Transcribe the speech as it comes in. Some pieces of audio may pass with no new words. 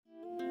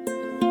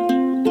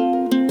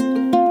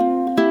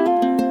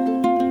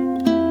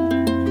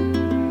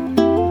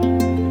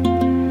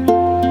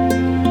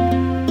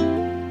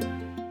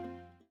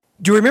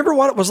Do you remember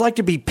what it was like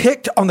to be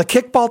picked on the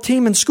kickball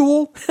team in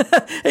school?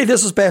 Hey,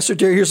 this is Pastor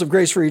Terry. Here's some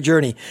grace for your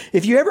journey.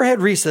 If you ever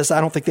had recess, I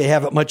don't think they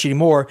have it much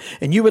anymore,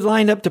 and you would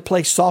line up to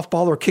play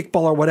softball or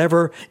kickball or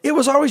whatever, it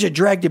was always a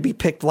drag to be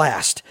picked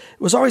last.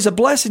 It was always a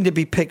blessing to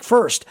be picked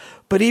first,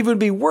 but even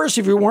be worse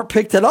if you weren't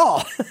picked at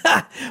all.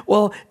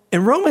 Well,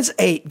 in Romans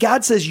 8,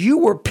 God says you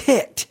were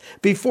picked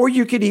before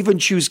you could even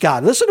choose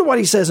God. Listen to what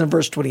he says in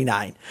verse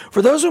 29.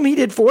 For those whom he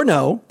did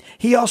foreknow,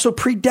 he also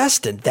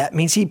predestined. That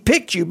means he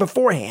picked you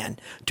beforehand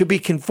to be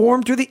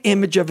conformed to the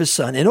image of his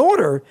son in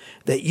order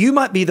that you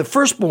might be the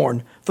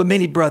firstborn for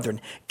many brethren.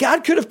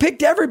 God could have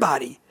picked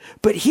everybody,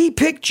 but he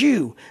picked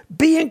you.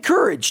 Be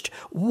encouraged.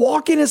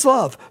 Walk in his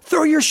love.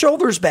 Throw your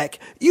shoulders back.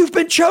 You've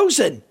been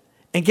chosen.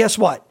 And guess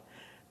what?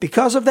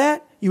 Because of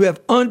that, you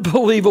have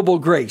unbelievable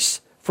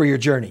grace for your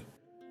journey.